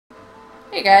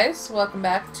Hey guys, welcome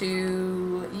back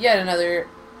to yet another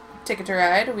Ticket to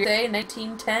Ride. We say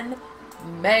 1910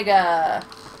 Mega.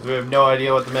 We have no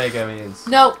idea what the mega means.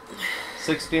 Nope.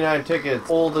 69 tickets,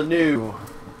 old and new.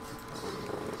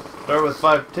 Start with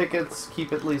 5 tickets,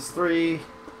 keep at least 3.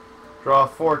 Draw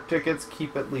 4 tickets,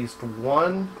 keep at least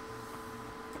 1.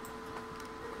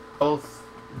 Both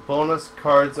bonus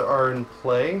cards are in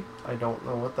play. I don't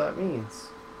know what that means.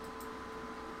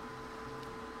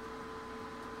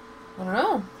 I don't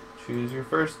know. Choose your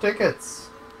first tickets.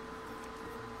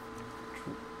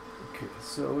 Okay,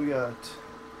 so we got...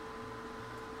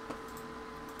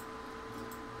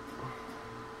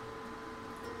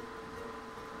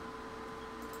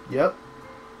 Yep.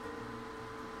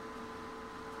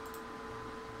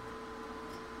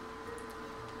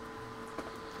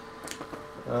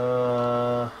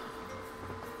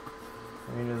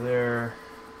 Into there.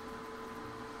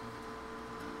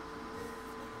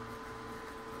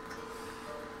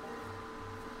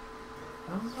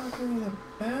 I'm not doing that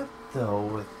bad though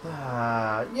with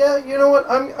that. Yeah, you know what?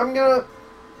 I'm gonna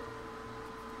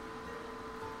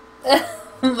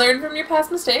Learn from your past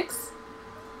mistakes.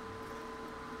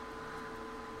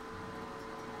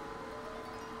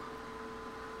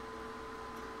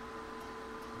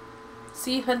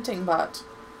 See Hunting Bot.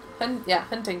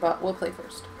 Hunting Bot. We'll play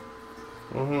first.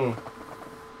 Mm-hmm.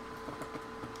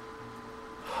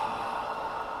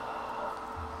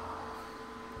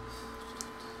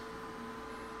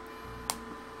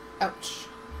 Ouch.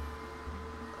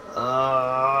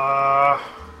 I'm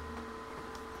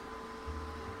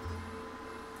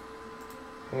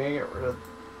gonna get rid of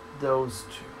those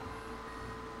two.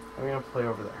 I'm gonna play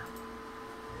over there.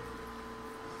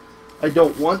 I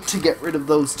don't want to get rid of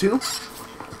those two.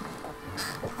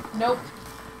 Nope.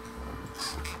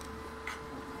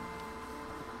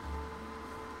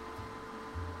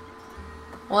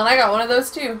 Well, and I got one of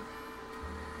those too.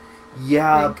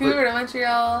 Yeah, Vancouver to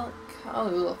Montreal.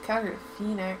 Oh, Calgary to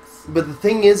Phoenix. but the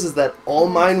thing is that all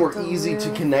mine were Duluth. easy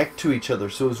to connect to each other,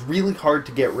 so it was really hard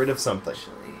to get rid of something.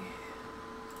 Actually,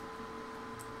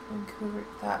 Vancouver,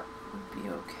 that would be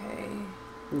okay.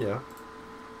 Yeah.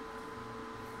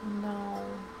 No.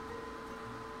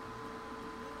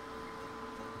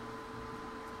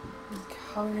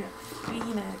 Calgary to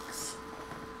Phoenix.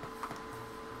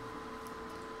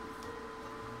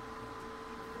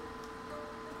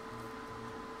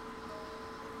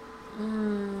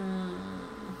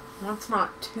 That's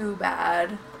not too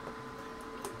bad.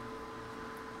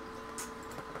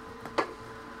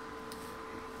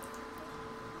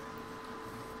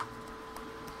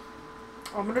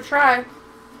 I'm gonna try.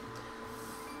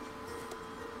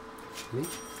 Me?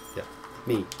 Yeah.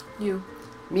 Me. You.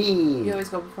 Me. You always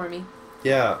go before me.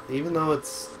 Yeah, even though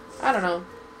it's... I don't know.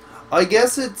 I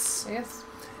guess it's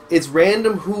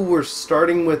random who we're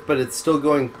starting with, but it's still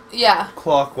going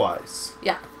clockwise.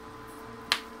 Yeah.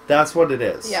 That's what it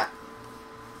is. Yeah.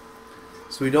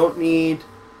 So we don't need...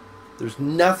 There's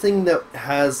nothing that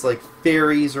has, like,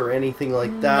 fairies or anything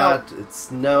like that. Nope.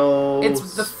 It's no It's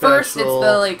the special... first, it's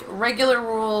the, like, regular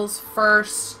rules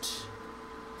first.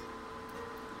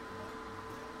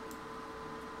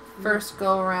 First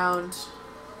go around.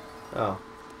 Oh.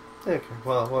 Okay,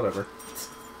 well, whatever.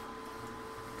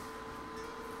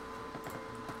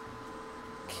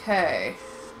 Okay.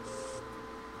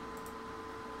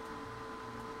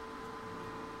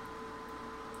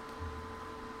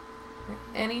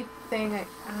 Anything I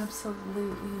absolutely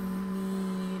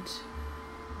need.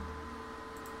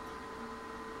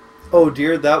 Oh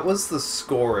dear, that was the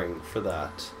scoring for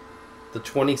that. The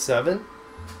 27?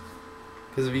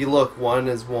 Because if you look, 1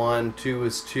 is 1, 2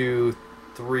 is 2,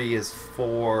 3 is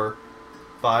 4,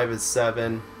 5 is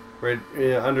 7. Right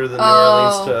under the New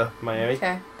Orleans to Miami.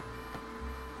 Okay.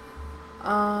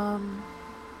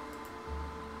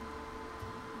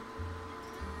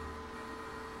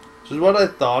 Which is what I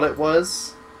thought it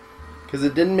was. Because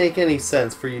it didn't make any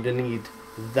sense for you to need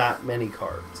that many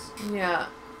cards. Yeah.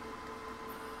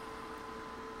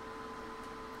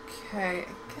 Okay,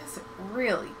 I guess it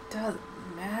really doesn't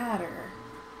matter.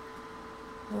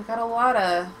 We got a lot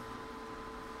of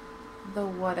the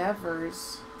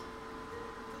whatevers.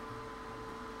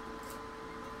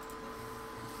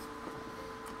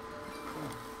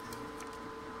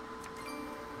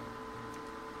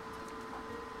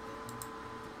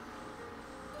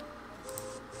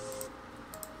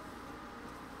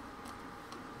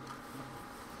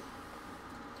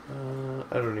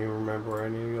 I don't even remember where I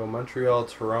need to go. Montreal,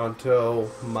 Toronto,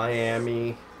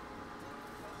 Miami,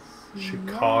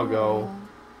 Chicago. No.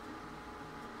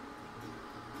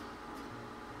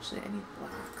 Actually, I need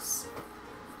blacks.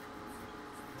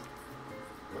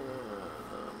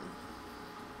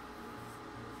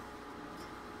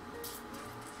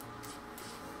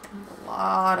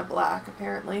 lot of black,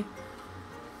 apparently.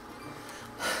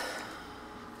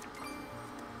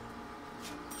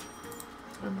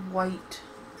 And white.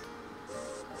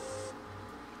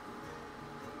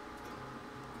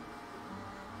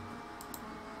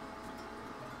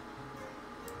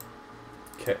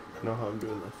 Okay, I know how I'm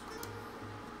doing this.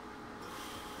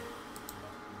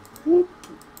 Whoop,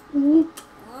 whoop.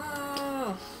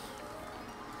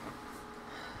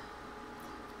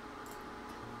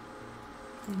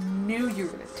 I knew you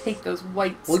were going to take those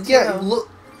whites. Well, yeah, too. look.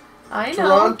 I know.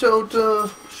 Toronto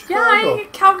to Chicago. Yeah,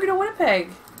 Calgary to Winnipeg.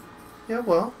 Yeah,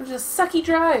 well. It was a sucky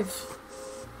drive.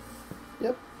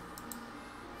 Yep.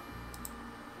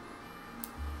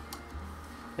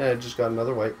 Yeah, I just got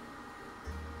another white.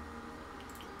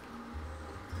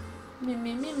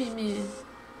 Me.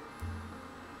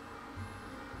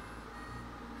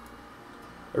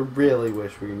 I really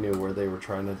wish we knew where they were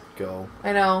trying to go.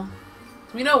 I know.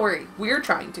 We know where we're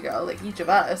trying to go, like each of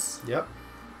us. Yep.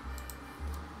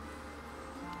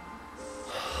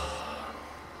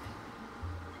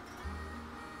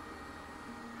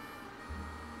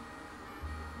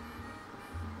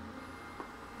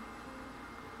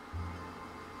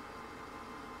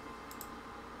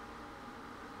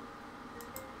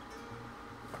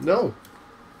 No.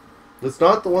 That's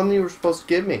not the one you were supposed to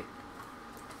give me.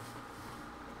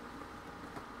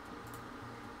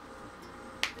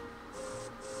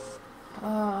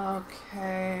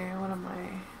 Okay, what am I?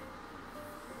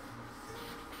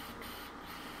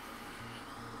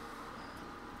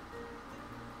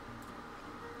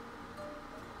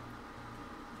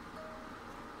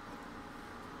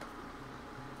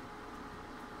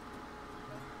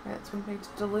 That's one page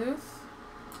to Duluth.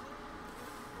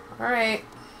 Alright.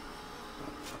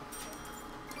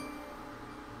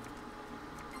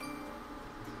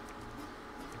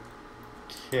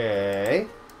 Okay.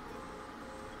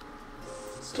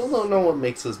 Still don't know what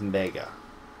makes us mega.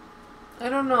 I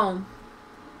don't know.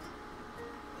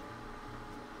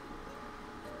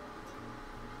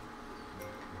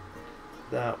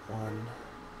 That one.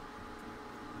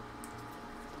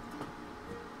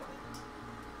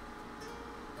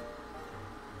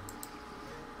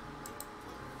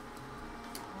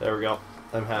 There we go.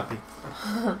 I'm happy.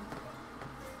 I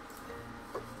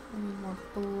need more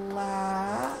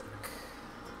black.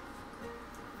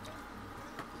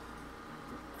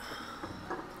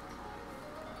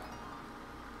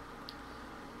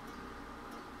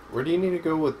 Where do you need to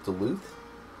go with Duluth?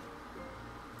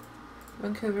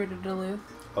 Vancouver to Duluth.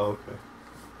 Oh, okay.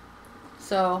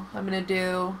 So I'm gonna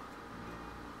do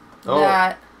Oh.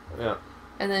 that, Yeah.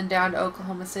 and then down to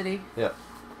Oklahoma City, Yeah.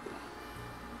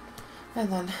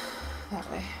 and then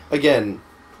that way. Again,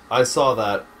 I saw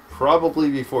that probably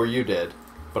before you did,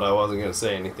 but I wasn't going to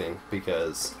say anything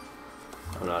because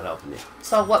I'm not helping you.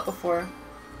 Saw what before?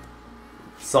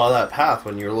 Saw that path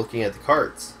when you were looking at the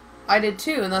cards. I did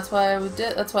too, and that's why I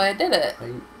did. That's why I did it.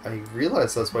 I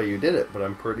realized that's why you did it, but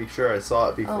I'm pretty sure I saw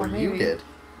it before you maybe. did.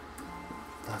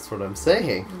 That's what I'm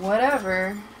saying.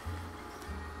 Whatever.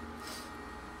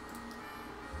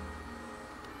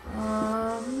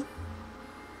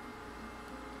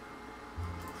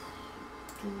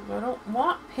 I don't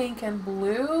want pink and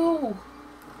blue.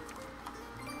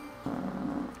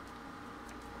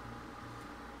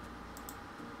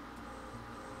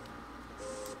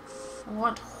 I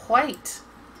want white.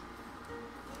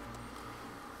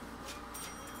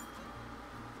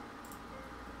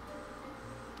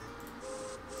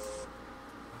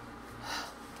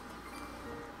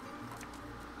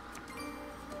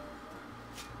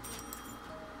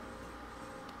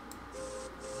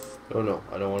 Oh no,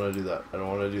 I don't want to do that. I don't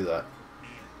want to do that.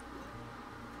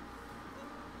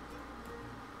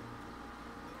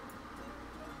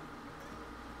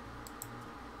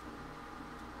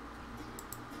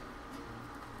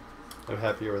 I'm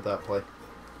happier with that play.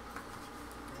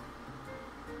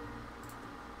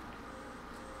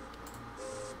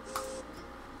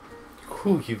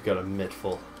 Whew, you've got a mitt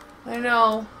full. I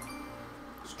know.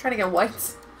 Just trying to get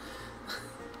whites.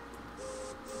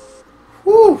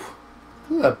 Whew!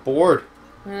 Look at that board.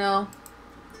 I know.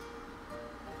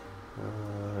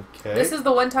 Okay. This is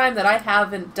the one time that I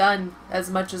haven't done as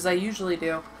much as I usually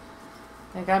do.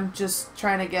 Like, I'm just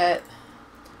trying to get...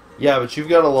 Yeah, but you've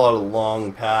got a lot of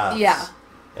long paths. Yeah.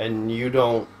 And you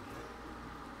don't...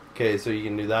 Okay, so you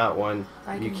can do that one.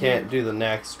 I You can can't do the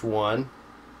next one.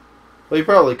 Well, you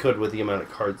probably could with the amount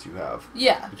of cards you have.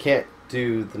 Yeah. You can't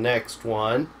do the next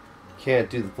one. You can't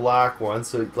do the black one.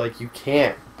 So, like, you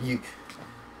can't. You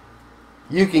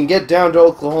can get down to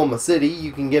Oklahoma City.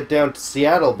 You can get down to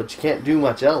Seattle, but you can't do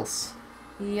much else.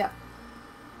 Yeah.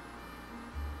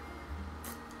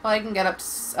 Well, I can get up to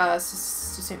Sault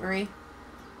Ste. Marie.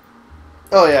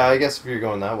 Oh yeah, I guess if you're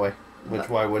going that way, which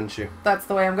why wouldn't you? That's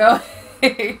the way I'm going.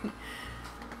 I'm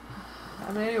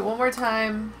gonna do it one more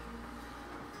time.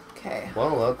 Okay.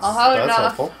 Well, I'll have that's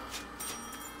enough. helpful.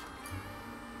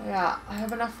 Yeah, I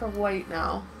have enough for white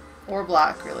now. Or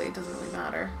black, really. It doesn't really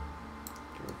matter.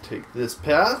 Take this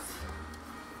path.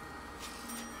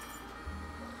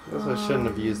 I guess I shouldn't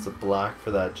have used the black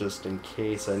for that just in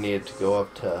case I needed to go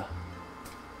up to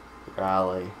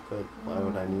Raleigh. But why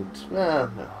would I need to?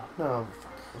 No.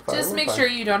 Just make sure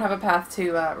you don't have a path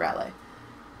to Raleigh.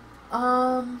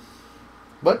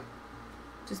 What?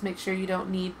 Just make sure you don't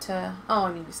need to... Oh,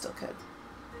 I mean, you still could.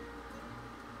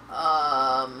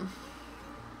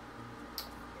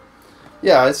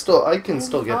 Yeah, I can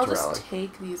still get to Raleigh. I'll just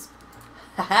take these...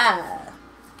 Haha!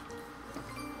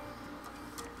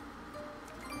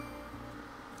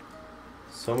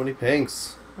 So many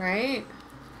pinks. Right?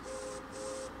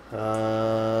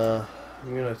 I'm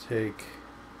gonna take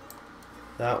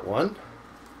that one.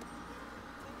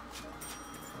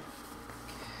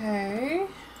 Okay.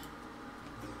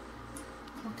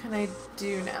 What can I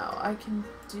do now? I can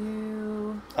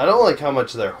do... I don't like how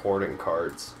much they're hoarding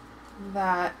cards.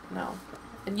 That. No.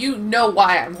 And you know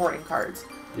why I'm hoarding cards.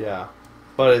 Yeah.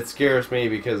 But it scares me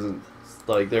because it's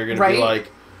like they're gonna Right? be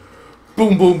like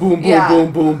boom boom boom boom Yeah.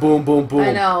 boom boom boom boom boom.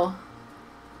 I know.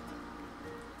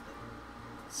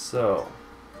 So.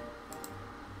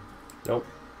 Nope.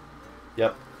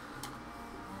 Yep.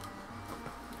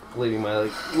 Leaving my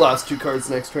last two cards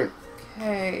next turn.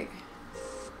 Okay.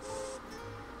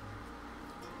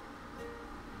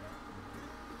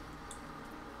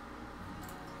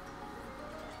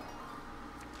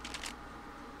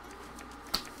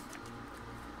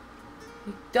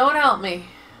 You don't help me.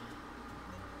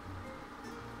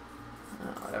 Oh,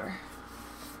 whatever.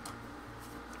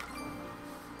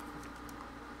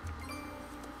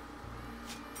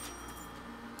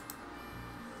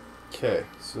 Okay,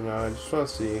 so now I just want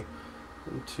to see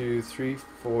 1, 2, 3,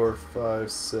 4,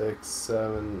 5, 6,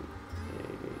 7, 8,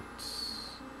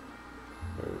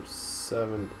 or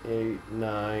 7, 8,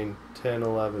 9, 10,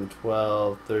 11,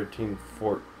 12, 13,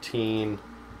 14. It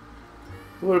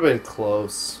would have been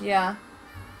close. Yeah.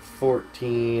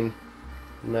 14,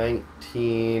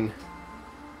 19.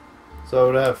 So I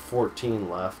would have 14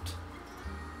 left.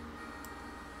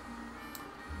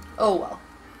 Oh, well.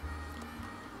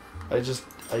 I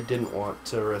didn't want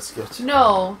to risk it.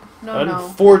 No.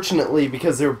 Unfortunately,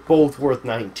 because they're both worth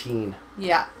 19.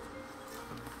 Yeah.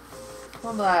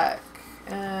 One black.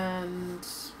 And...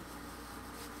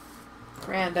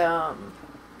 random.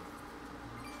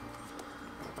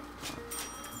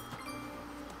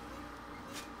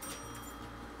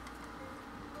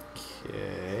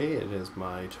 Okay, it is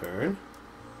my turn.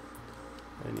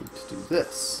 I need to do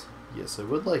this. Yes, I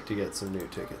would like to get some new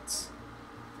tickets.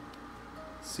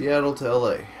 Seattle to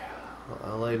LA.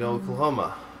 LA to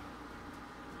Oklahoma.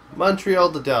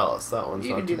 Montreal to Dallas. That one's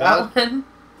You not can too do bad. that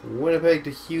one. Winnipeg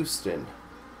to Houston.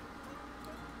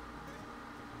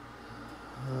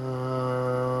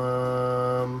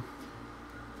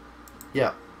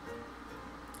 Yeah.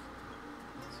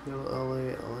 Seattle,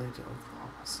 LA to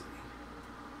Oklahoma City.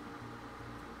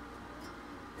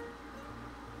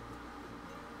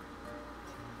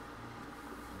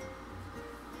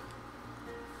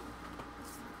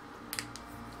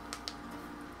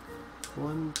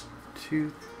 One,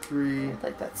 two, three,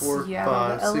 Like that 4, Seattle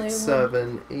 5, to LA 6, one.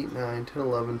 7, 8, 9, 10,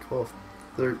 11, 12,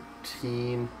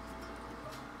 13.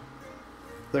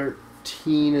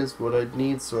 13 is what I'd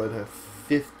need, so I'd have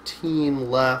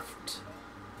 15 left.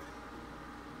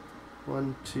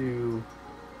 1, 2,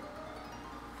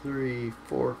 3,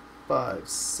 4, 5,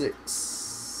 6,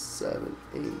 7,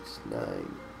 8,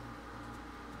 9,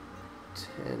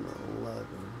 10, 11.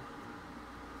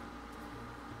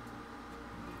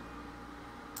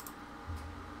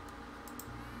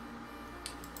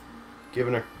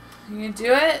 Giving her. You gonna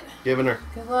do it? Giving her.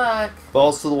 Good luck.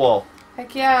 Balls to the wall.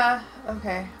 Heck yeah.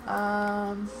 Okay.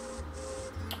 I'm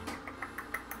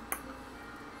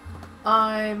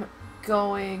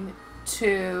going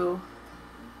to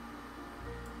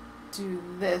do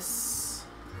this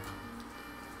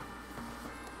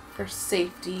for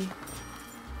safety.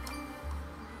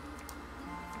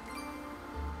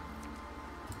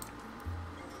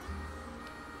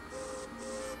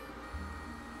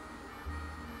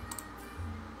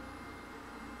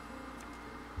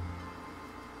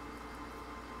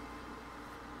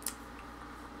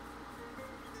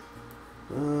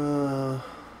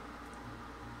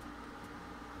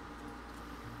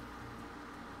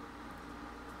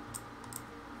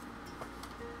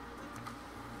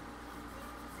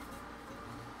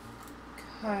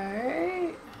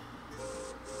 Okay.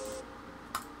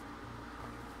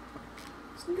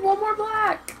 One more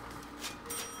black.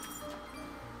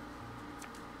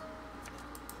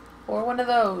 Or one of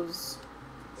those.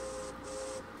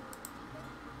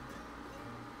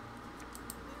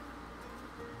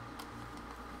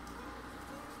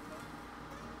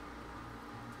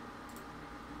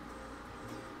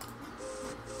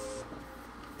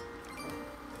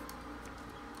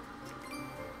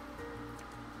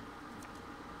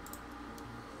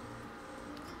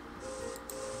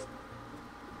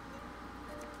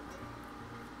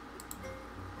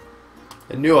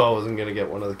 I knew I wasn't going to get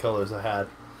one of the colors I had.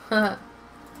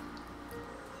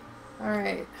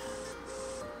 Alright.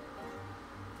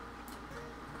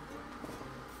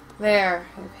 There.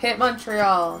 I've hit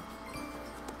Montreal.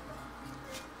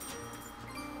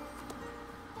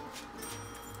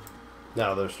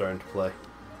 Now they're starting to play.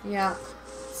 Yeah.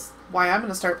 That's why I'm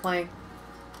going to start playing.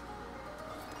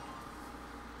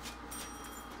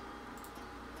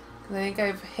 I think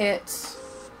I've hit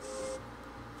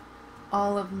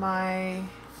all of my...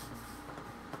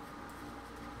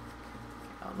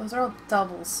 Oh, those are all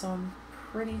doubles, so I'm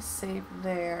pretty safe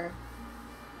there.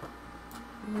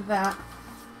 Look at that.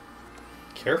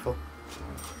 Careful.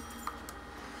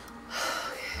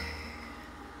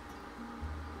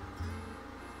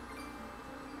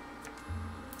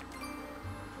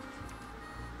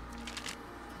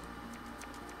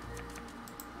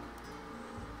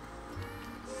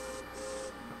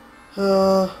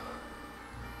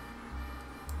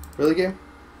 Really, game?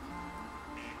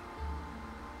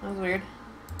 That was weird.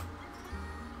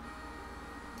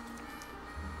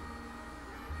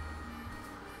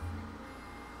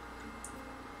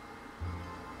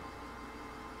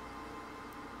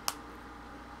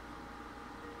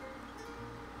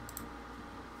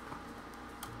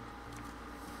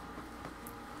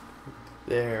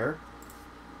 There.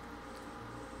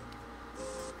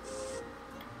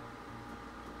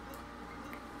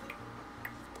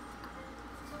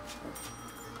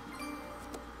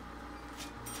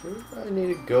 Where do I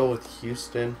need to go with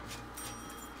Houston?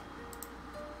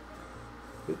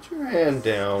 Put your hand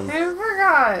down. I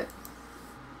forgot.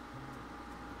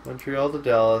 Montreal to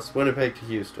Dallas. Winnipeg to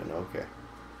Houston. Okay.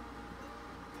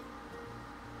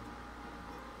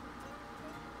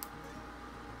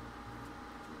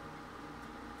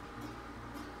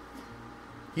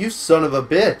 You son of a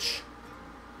bitch.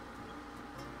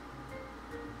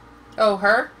 Oh,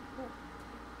 her?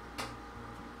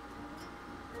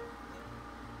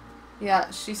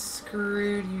 Yeah, she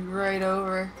screwed you right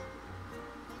over.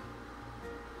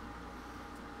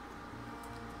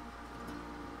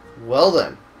 Well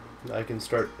then, I can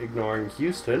start ignoring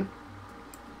Houston.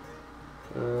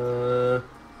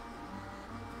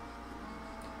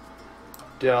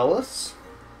 Dallas.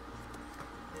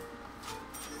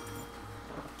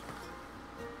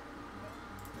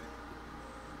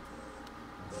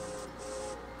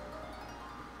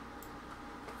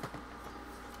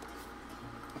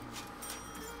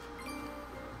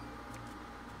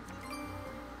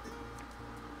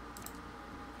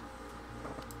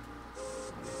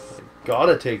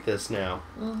 Gotta take this now.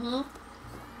 Mm-hmm.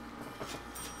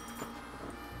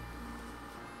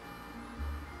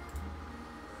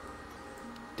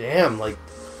 Damn, like,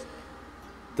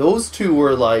 those two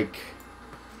were like...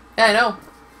 Yeah, I know.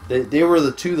 They were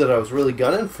the two that I was really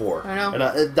gunning for. I know.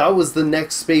 And that was the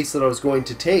next space that I was going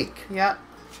to take. Yeah.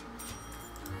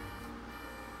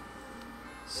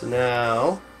 So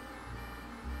now...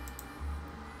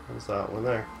 How's that one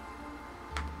there?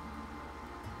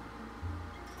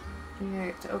 You gonna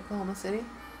get to Oklahoma City?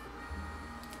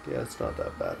 Yeah, it's not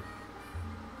that bad.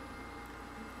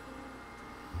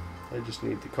 I just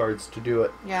need the cards to do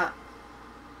it. Yeah.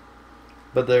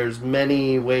 But there's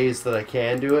many ways that I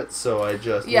can do it, so I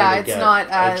just I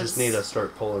just need to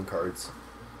start pulling cards.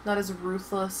 Not as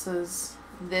ruthless as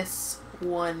this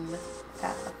one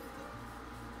path.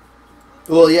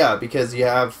 Well, yeah, because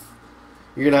you're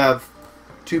gonna have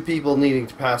two people needing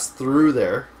to pass through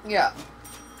there. Yeah.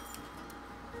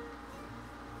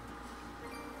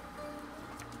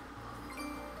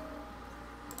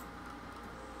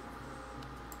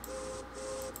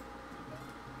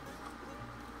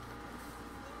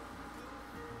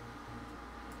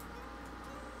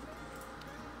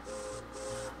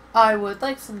 I would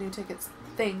like some new tickets.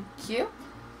 Thank you.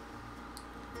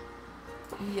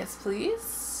 Yes,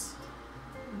 please.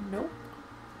 Nope.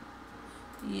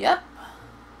 Yep.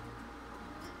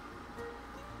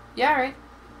 Yeah, right.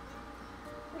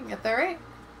 We can get there, right?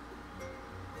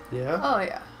 Yeah? Oh,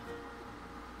 yeah.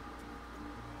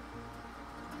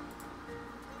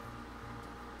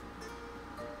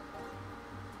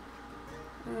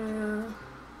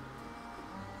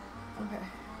 Okay.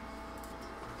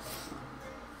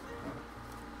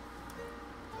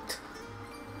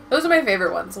 Those are my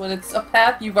favorite ones, when it's a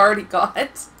path you've already got.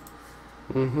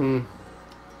 Mm-hmm. Did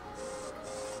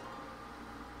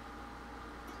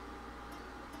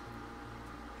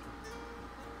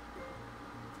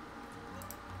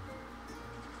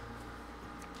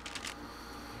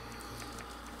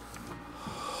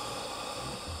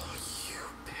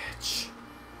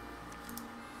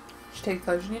you take the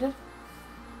colors you needed?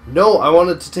 No, I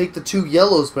wanted to take the 2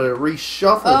 yellows, but it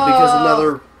reshuffled because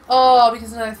another... Oh,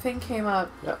 because another thing came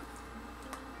up. Yep.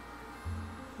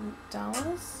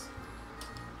 Dallas?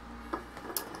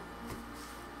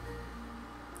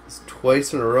 It's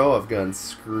twice in a row I've gotten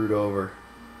screwed over.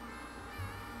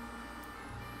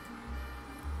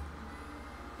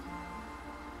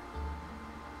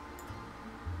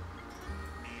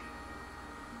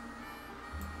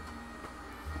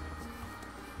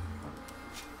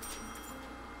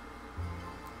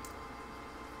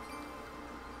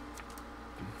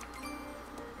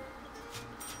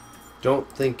 Don't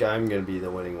think I'm going to be the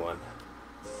winning one.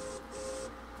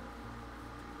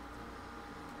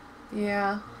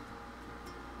 Yeah.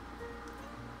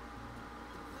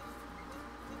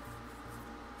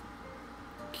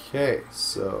 Okay,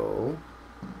 so...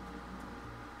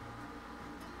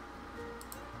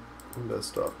 I'm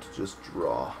best off to just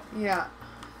draw. Yeah.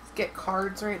 Let's get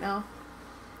cards right now.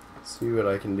 See what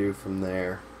I can do from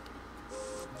there.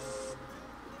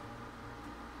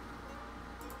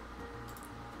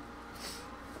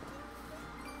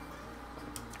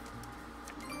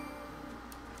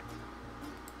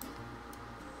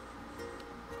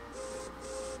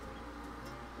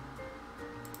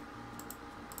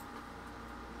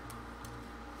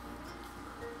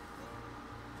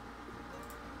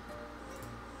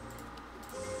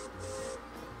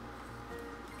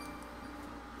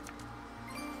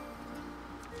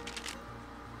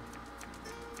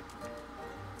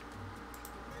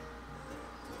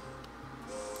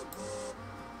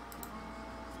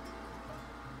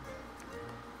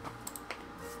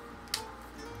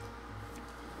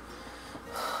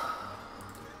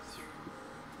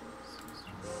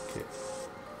 Okay.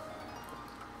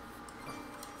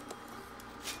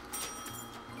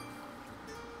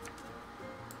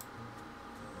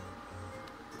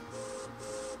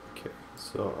 Okay,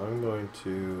 so I'm going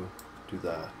to do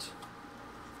that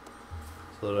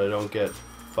so that I don't get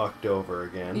fucked over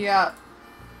again. Yeah.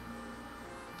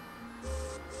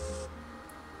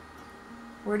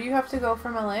 Where do you have to go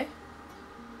from LA?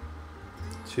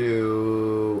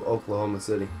 To Oklahoma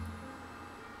City.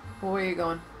 Well, where are you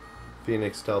going?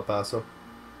 Phoenix to El Paso.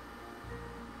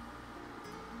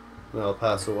 And El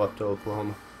Paso up to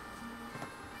Oklahoma.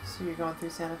 So you're going through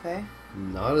Santa Fe?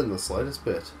 Not in the slightest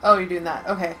bit. Oh, you're doing that.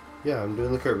 Okay. Yeah, I'm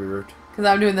doing the Kirby route. Because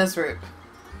I'm doing this route.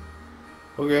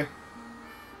 Okay.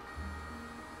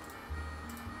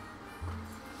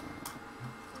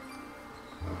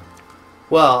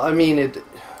 Well, I mean, it...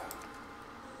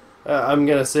 I'm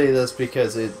going to say this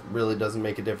because it really doesn't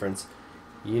make a difference.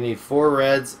 You need 4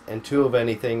 reds and 2 of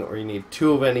anything, or you need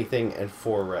 2 of anything and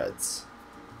 4 reds.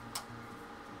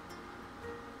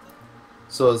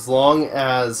 So as long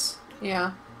as...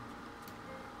 Yeah.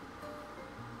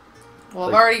 Well,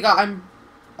 Like- I've already got... I'm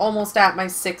almost at my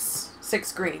 6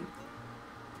 green.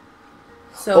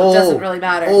 So it doesn't really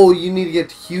matter. Oh, you need to get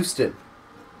to Houston.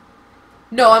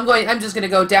 No, I'm just gonna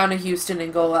go down to Houston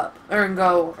and go up and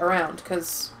go around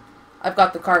because I've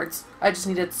got the cards. I just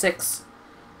needed 6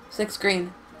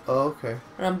 green, Oh, okay.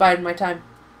 and I'm biding my time.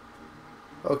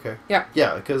 Okay. Yeah.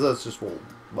 Yeah, because that's just,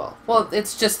 well... Well,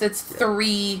 it's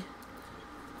Yeah.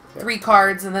 3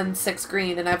 cards and then 6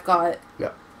 green, and I've got...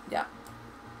 Yeah. Yeah.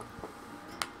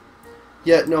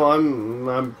 Yeah,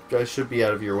 no, I should be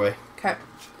out of your way. Okay.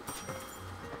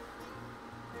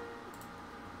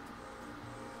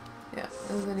 Yeah,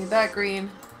 and then I need that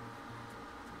green.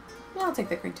 Yeah, I'll take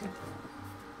that green too.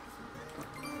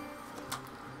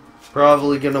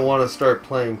 Probably gonna want to start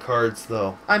playing cards,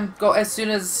 though. As soon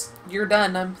as you're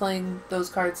done, I'm playing those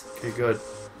cards. Okay, good.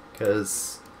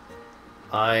 Because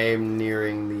I'm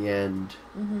nearing the end.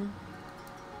 Mm-hmm.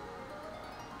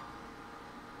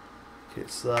 Okay,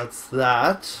 so that's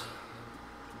that.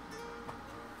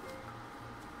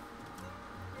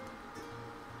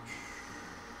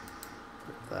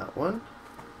 That one.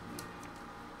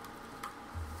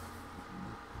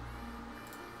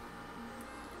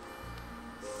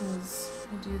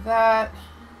 I do that,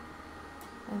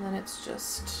 and then it's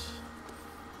just...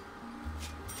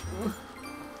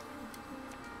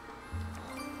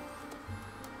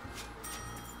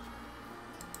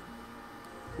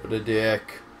 What a dick.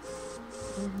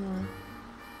 Mm-hmm.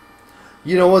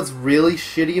 You know what's really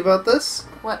shitty about this?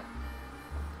 What?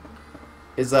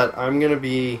 Is that I'm gonna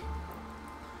be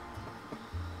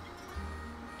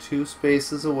 2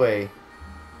 spaces away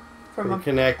from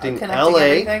connecting LA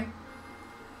everything. to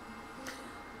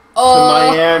Oh.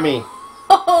 Miami.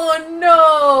 Oh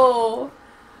no!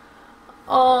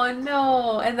 Oh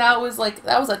no! And that was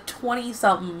a 20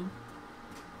 something.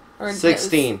 Or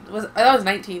 16. That was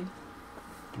 19.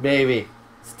 Maybe.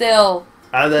 Still.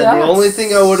 And then the only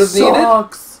thing I would have needed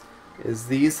is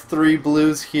these 3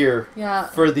 blues here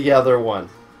for the other one.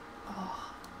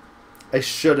 Oh. I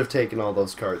should have taken all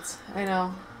those cards. I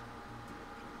know.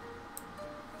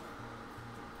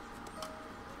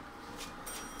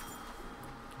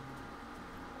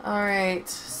 Alright,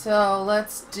 so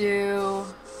let's do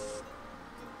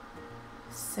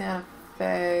Santa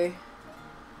Fe.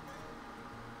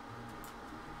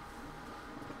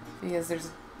 Because there's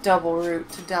a double route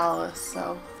to Dallas,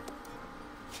 so.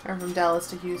 Or from Dallas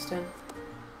to Houston.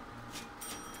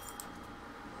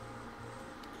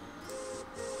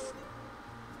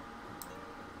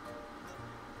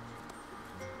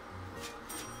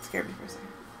 Scared me for a second.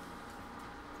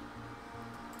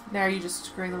 Now are you just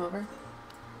screwing them over?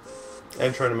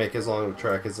 I'm trying to make as long of a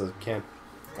track as I can.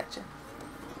 Gotcha.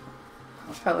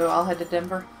 Probably I'll head to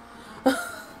Denver. I'm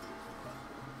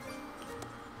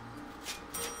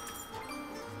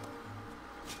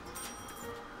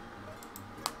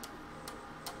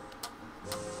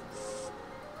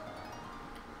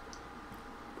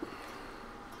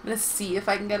gonna see if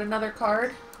I can get another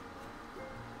card.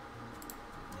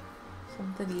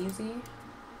 Something easy.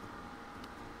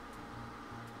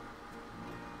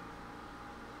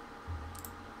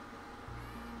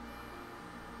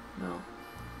 No.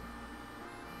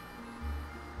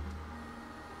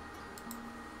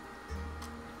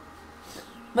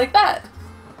 Like that.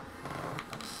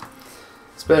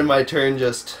 Spend my turn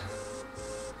just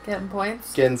Getting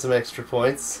points? getting some extra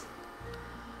points.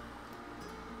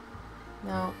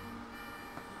 No.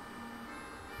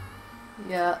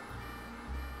 Yeah.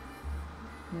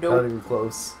 Not Nope. even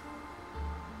close.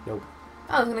 Nope.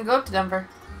 I was gonna go up to Denver.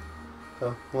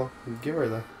 Oh, well, give her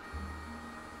that.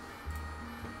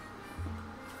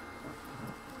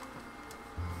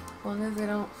 As long as they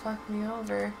don't fuck me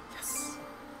over. Yes.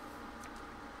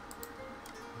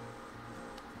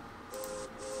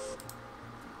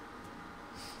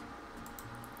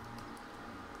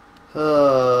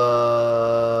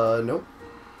 Nope.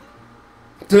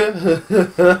 Oh,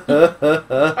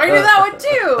 you did that one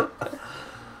too!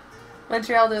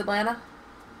 Montreal to Atlanta?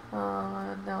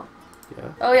 No.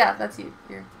 Yeah. Oh yeah, that's you.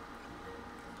 Here.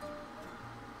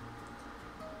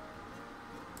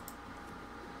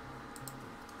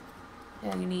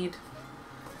 Yeah, you need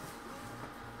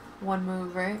one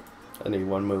move, right? I need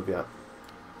one move, yeah.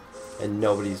 And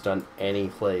nobody's done any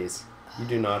plays. You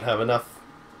do not have enough.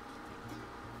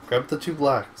 Grab the 2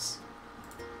 blacks.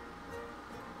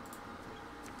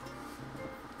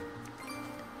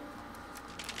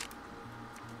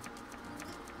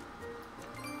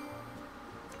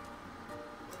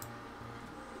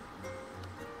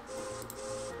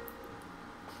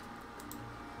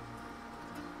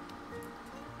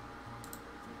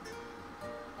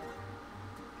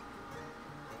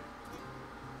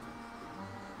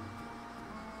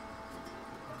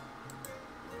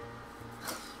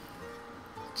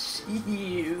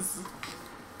 Jeez.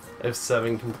 I have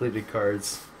 7 completed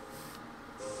cards.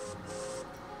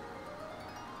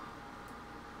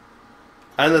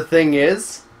 And the thing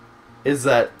is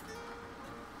that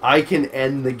I can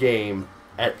end the game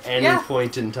at any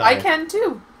point in time. I can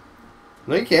too.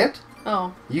 No, you can't.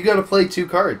 Oh. You gotta play 2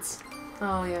 cards.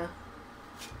 Oh, yeah.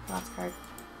 Last card.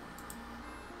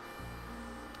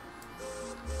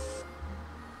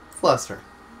 It's last turn.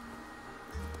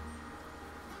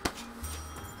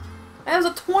 That was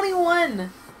a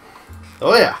 21!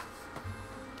 Oh, yeah.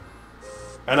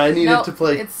 And I needed to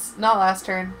play... It's not last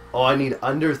turn. Oh, I need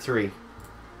under 3.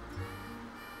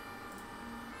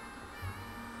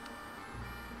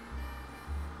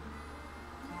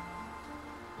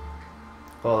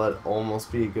 Oh, that'd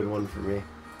almost be a good one for me.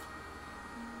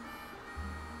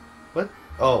 What?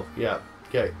 Oh, yeah.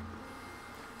 Okay.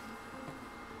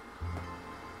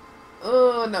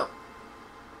 Oh, no.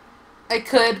 I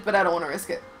could, but I don't want to risk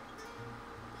it.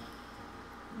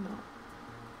 No.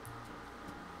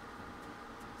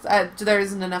 There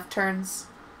isn't enough turns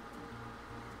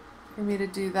for me to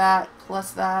do that,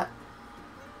 plus that.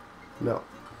 No.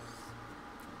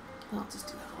 I'll just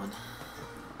do that one.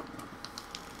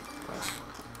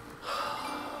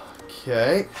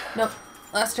 Okay. Nope.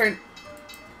 Last turn.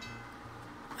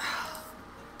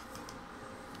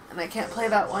 And I can't play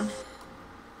that one.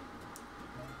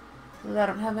 Because I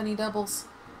don't have any doubles.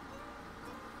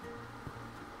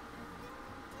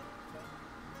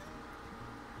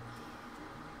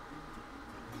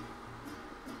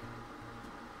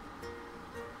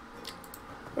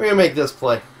 We're gonna make this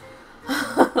play.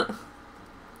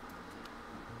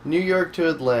 New York to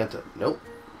Atlanta. Nope.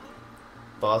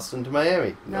 Boston to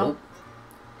Miami. Nope.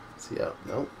 Seattle.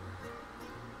 Nope.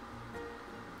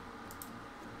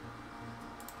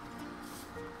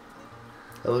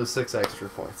 I lose 6 extra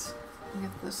points.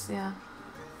 Get this, yeah.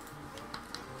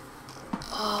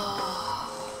 Oh.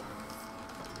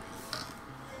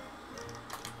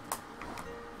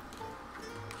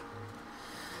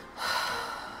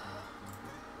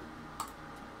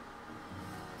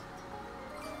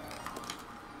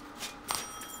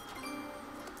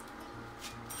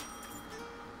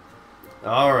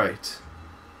 All right.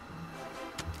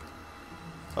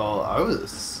 Oh, I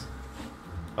was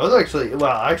actually,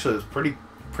 well, actually, it was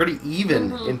pretty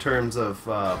even in terms of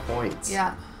points.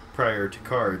 Yeah. Prior to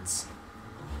cards.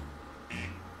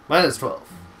 Minus 12.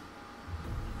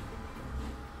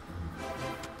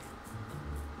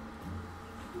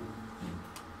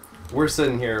 We're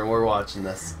sitting here and we're watching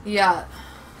this. Yeah.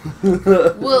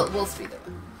 We'll speed it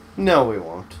up. No, we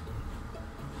won't.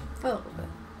 A little bit.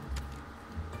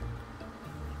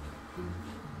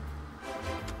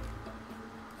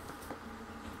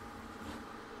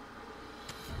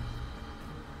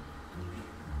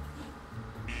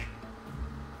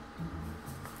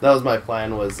 That was my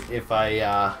plan. Was if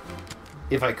I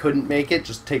couldn't make it,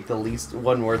 just take the least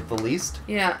one worth the least.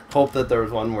 Yeah. Hope that there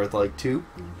was one worth like 2.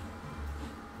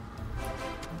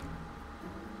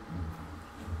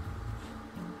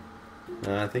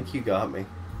 I think you got me.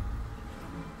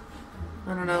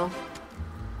 I don't know.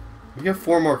 You get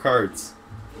 4 more cards.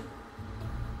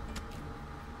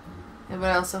 Yeah,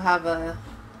 but I also have a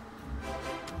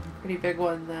pretty big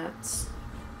one that's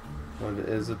What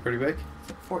is it? Pretty big?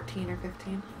 like 14 or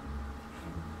 15.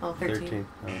 Oh, 13.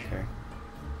 Okay.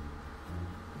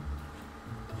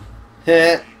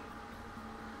 Heh.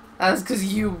 That's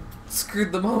because you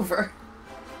screwed them over.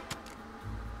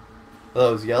 Oh,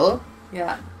 that was yellow?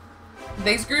 Yeah.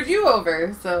 They screwed you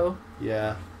over, so...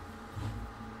 Yeah.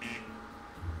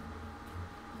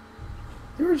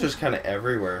 They were just kind of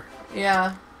everywhere.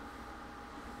 Yeah.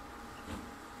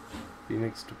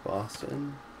 Phoenix to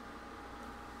Boston.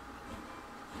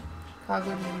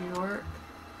 Chicago to New York.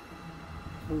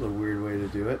 That was a weird way to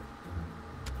do it.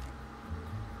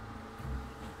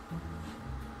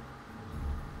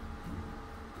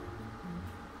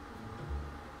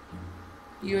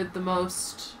 You had the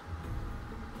most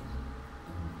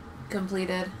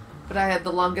completed, but I had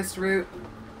the longest route.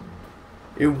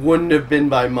 It wouldn't have been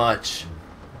by much.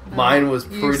 No. Mine was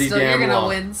pretty damn You're gonna long.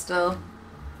 win still.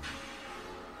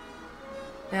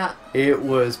 Yeah. It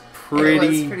was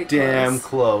pretty damn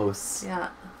close. Yeah.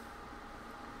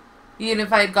 Even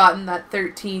if I had gotten that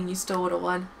 13, you still would have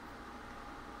won.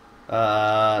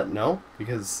 No,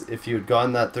 because if you had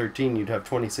gotten that 13, you'd have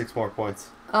 26 more points.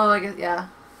 Oh, I guess, yeah.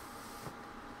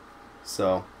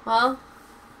 So, Well,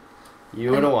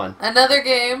 you would have won. Another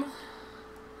game.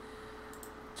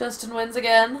 Justin wins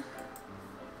again.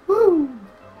 Woo!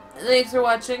 Thanks for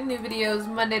watching. New videos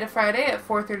Monday to Friday at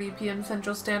 4:30 p.m.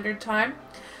 Central Standard Time.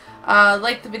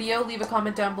 Like the video, leave a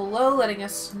comment down below letting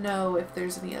us know if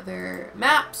there's any other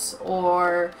maps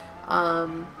or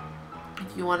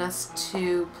if you want us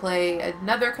to play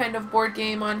another kind of board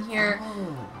game on here.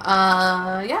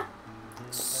 Yeah.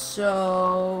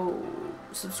 So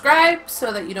subscribe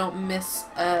so that you don't miss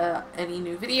any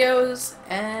new videos,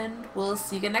 and we'll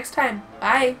see you again next time.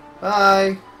 Bye!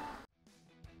 Bye!